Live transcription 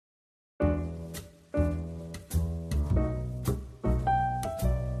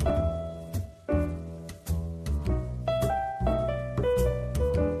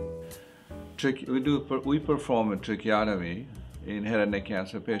We perform a tracheotomy in head and neck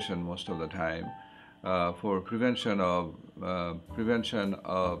cancer patient most of the time for prevention of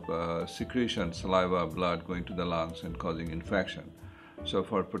secretion, saliva, blood going to the lungs and causing infection. So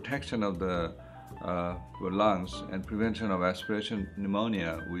for protection of the lungs and prevention of aspiration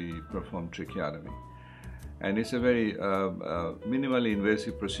pneumonia, we perform tracheotomy. And it's a very minimally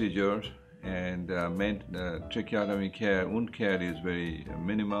invasive procedure, and tracheotomy care, wound care is very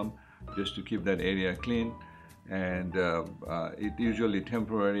minimum, just to keep that area clean, and it usually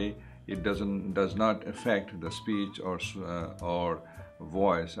temporary. It does not affect the speech or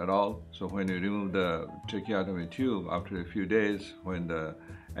voice at all. So when you remove the tracheotomy tube after a few days, when the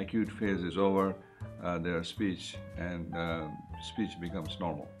acute phase is over, their speech becomes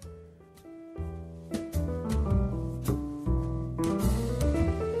normal.